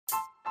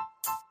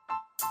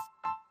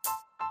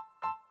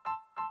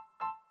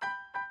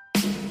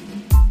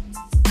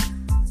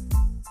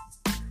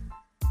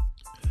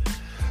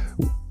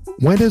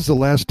When is the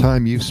last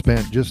time you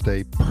spent just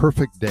a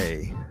perfect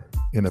day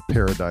in a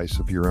paradise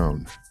of your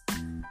own?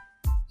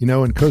 You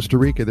know, in Costa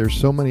Rica, there's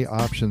so many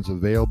options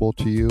available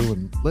to you,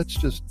 and let's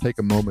just take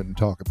a moment and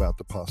talk about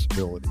the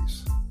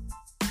possibilities.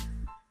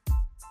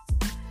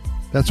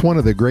 That's one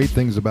of the great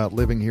things about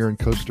living here in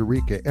Costa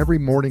Rica. Every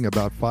morning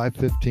about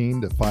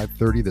 5:15 to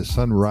 5:30, the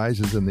sun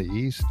rises in the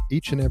east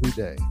each and every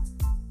day.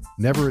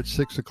 Never at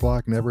 6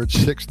 o'clock, never at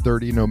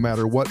 6:30, no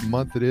matter what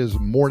month it is,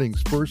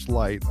 morning's first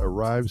light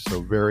arrives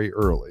so very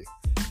early.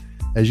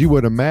 As you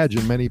would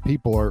imagine, many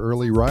people are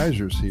early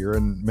risers here,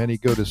 and many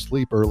go to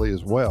sleep early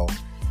as well.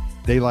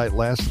 Daylight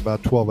lasts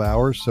about 12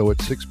 hours, so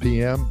at 6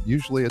 p.m.,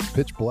 usually it's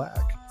pitch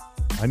black.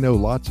 I know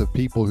lots of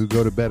people who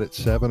go to bed at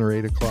 7 or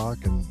 8 o'clock,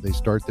 and they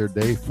start their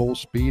day full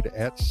speed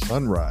at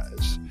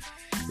sunrise.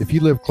 If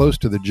you live close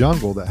to the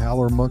jungle, the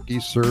howler monkey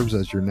serves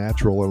as your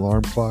natural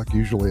alarm clock,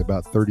 usually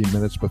about 30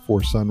 minutes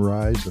before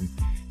sunrise. And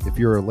if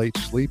you're a late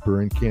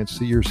sleeper and can't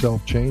see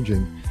yourself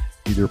changing,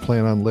 either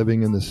plan on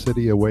living in the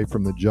city away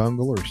from the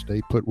jungle or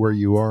stay put where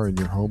you are in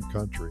your home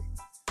country.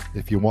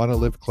 If you want to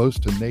live close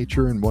to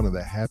nature in one of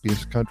the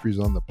happiest countries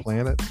on the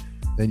planet,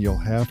 then you'll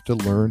have to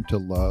learn to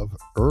love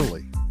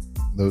early.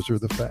 Those are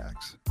the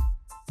facts.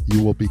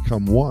 You will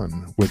become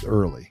one with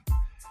early.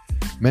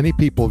 Many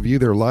people view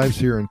their lives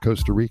here in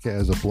Costa Rica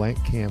as a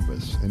blank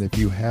canvas, and if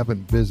you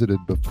haven't visited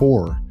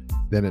before,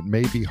 then it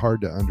may be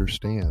hard to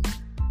understand.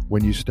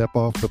 When you step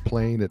off the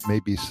plane, it may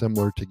be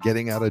similar to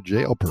getting out of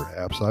jail,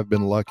 perhaps. I've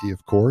been lucky,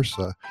 of course.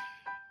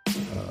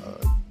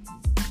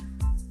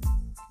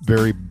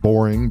 Very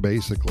boring,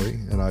 basically,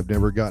 and I've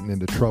never gotten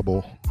into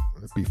trouble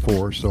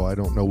before, so I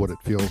don't know what it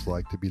feels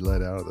like to be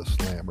let out of the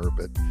slammer,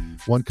 but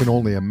one can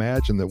only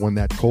imagine that when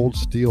that cold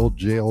steel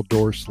jail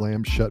door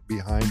slams shut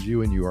behind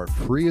you and you are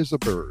free as a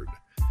bird,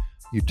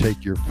 you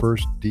take your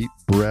first deep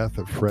breath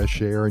of fresh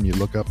air and you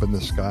look up in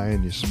the sky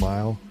and you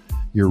smile.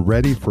 You're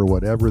ready for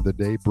whatever the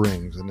day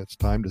brings, and it's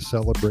time to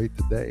celebrate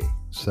the day,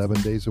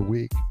 7 days a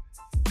week.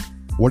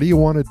 What do you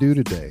want to do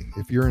today?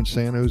 If you're in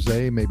San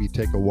Jose, maybe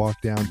take a walk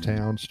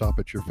downtown, stop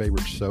at your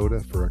favorite soda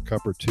for a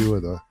cup or two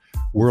of the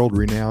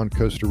world-renowned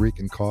Costa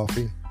Rican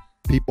coffee.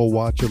 People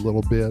watch a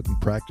little bit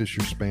and practice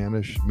your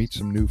Spanish, meet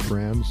some new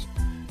friends.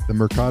 The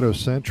Mercado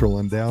Central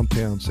in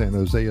downtown San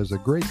Jose is a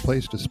great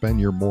place to spend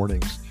your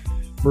mornings.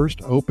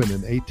 First opened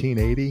in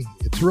 1880,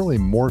 it's really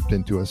morphed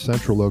into a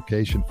central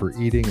location for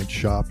eating and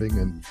shopping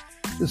and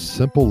just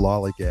simple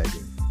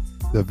lollygagging.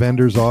 The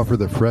vendors offer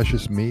the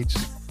freshest meats,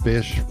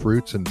 fish,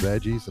 fruits, and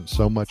veggies, and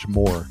so much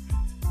more.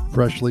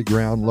 Freshly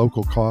ground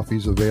local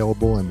coffees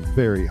available and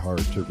very hard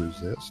to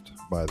resist,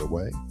 by the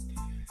way.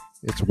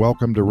 Its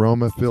welcomed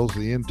aroma fills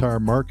the entire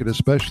market,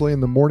 especially in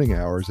the morning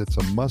hours. It's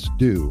a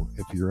must-do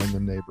if you're in the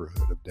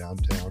neighborhood of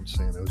downtown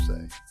San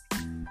Jose.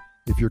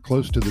 If you're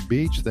close to the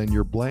beach, then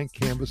your blank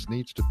canvas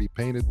needs to be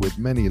painted with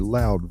many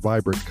loud,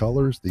 vibrant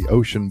colors, the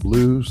ocean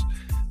blues,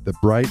 the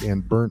bright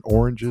and burnt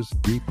oranges,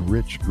 deep,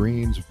 rich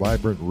greens,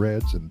 vibrant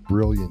reds, and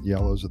brilliant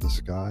yellows of the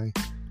sky,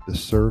 the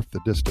surf,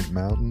 the distant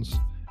mountains,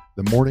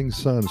 the morning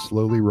sun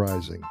slowly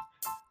rising,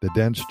 the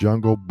dense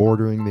jungle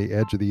bordering the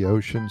edge of the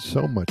ocean,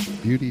 so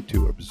much beauty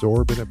to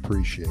absorb and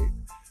appreciate.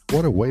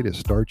 What a way to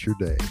start your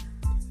day.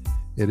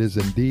 It is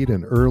indeed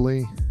an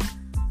early,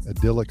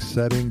 idyllic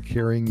setting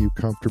carrying you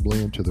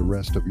comfortably into the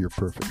rest of your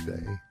perfect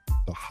day.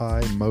 The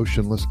high,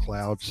 motionless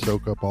clouds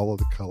soak up all of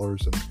the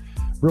colors and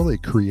really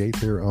create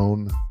their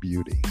own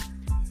beauty.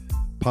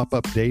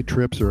 Pop-up day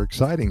trips are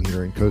exciting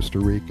here in Costa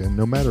Rica, and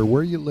no matter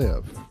where you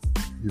live,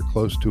 you're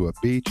close to a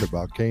beach, a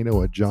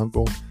volcano, a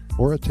jungle,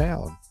 or a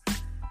town.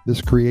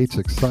 This creates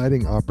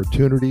exciting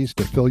opportunities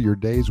to fill your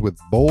days with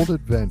bold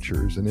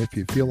adventures, and if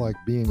you feel like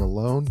being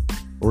alone,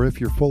 or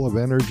if you're full of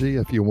energy,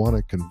 if you want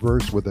to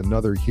converse with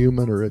another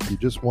human, or if you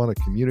just want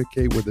to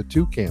communicate with a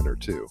toucan or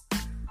two,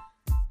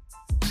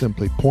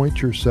 simply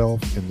point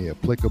yourself in the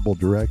applicable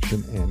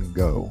direction and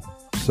go.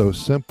 So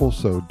simple,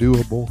 so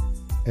doable,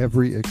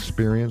 every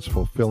experience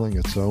fulfilling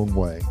its own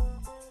way.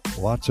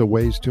 Lots of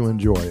ways to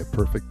enjoy a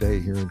perfect day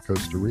here in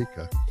Costa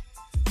Rica,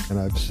 and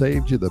I've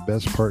saved you the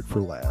best part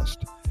for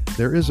last.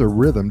 There is a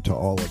rhythm to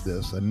all of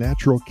this, a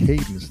natural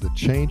cadence that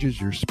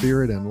changes your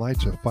spirit and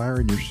lights a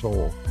fire in your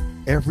soul.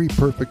 Every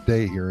perfect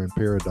day here in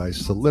paradise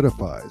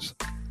solidifies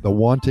the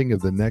wanting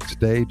of the next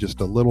day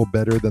just a little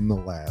better than the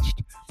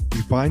last.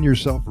 You find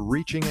yourself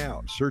reaching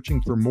out,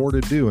 searching for more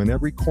to do in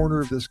every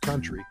corner of this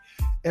country.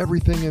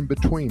 Everything in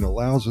between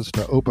allows us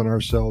to open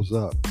ourselves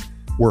up.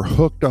 We're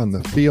hooked on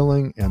the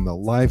feeling and the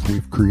life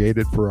we've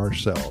created for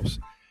ourselves,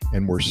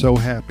 and we're so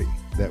happy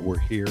that we're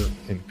here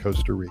in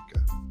Costa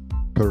Rica.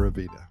 Pura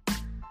Vida.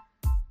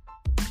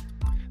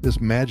 This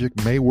magic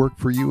may work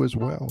for you as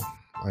well.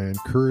 I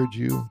encourage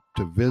you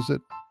to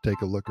visit,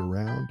 take a look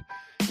around.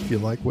 If you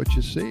like what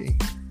you see,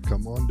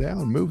 come on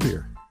down, move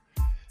here.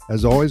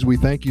 As always, we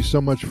thank you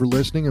so much for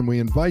listening, and we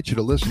invite you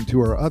to listen to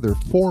our other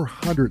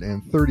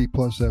 430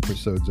 plus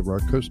episodes of our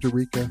Costa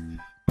Rica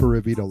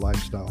Pura Vida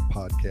Lifestyle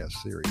podcast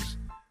series.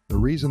 The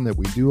reason that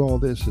we do all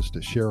this is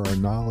to share our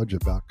knowledge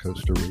about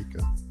Costa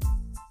Rica.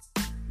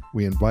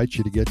 We invite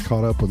you to get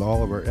caught up with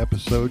all of our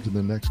episodes in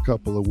the next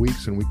couple of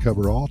weeks, and we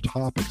cover all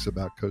topics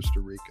about Costa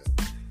Rica.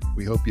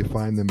 We hope you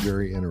find them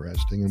very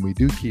interesting, and we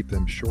do keep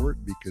them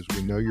short because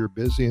we know you're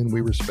busy and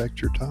we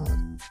respect your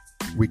time.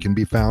 We can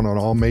be found on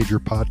all major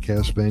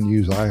podcast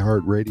venues,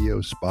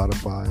 iHeartRadio,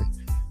 Spotify,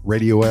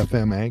 Radio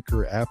FM,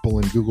 Anchor, Apple,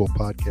 and Google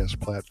podcast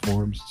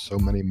platforms, and so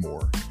many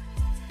more.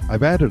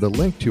 I've added a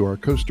link to our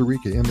Costa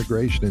Rica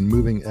Immigration and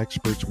Moving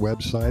Experts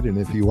website, and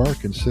if you are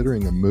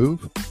considering a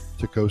move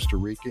to Costa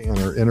Rica and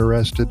are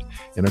interested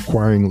in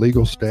acquiring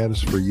legal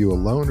status for you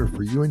alone or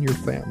for you and your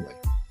family,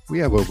 we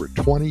have over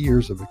 20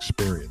 years of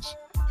experience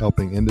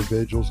helping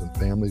individuals and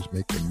families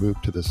make the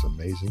move to this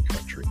amazing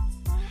country.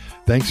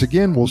 Thanks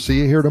again. We'll see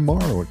you here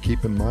tomorrow, and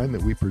keep in mind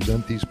that we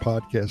present these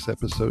podcast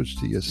episodes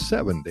to you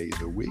 7 days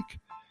a week.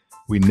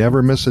 We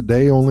never miss a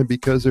day only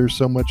because there's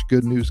so much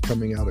good news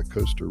coming out of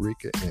Costa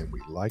Rica, and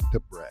we like to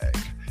brag.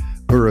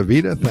 Pura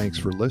Vida, thanks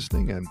for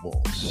listening, and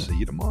we'll see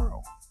you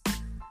tomorrow.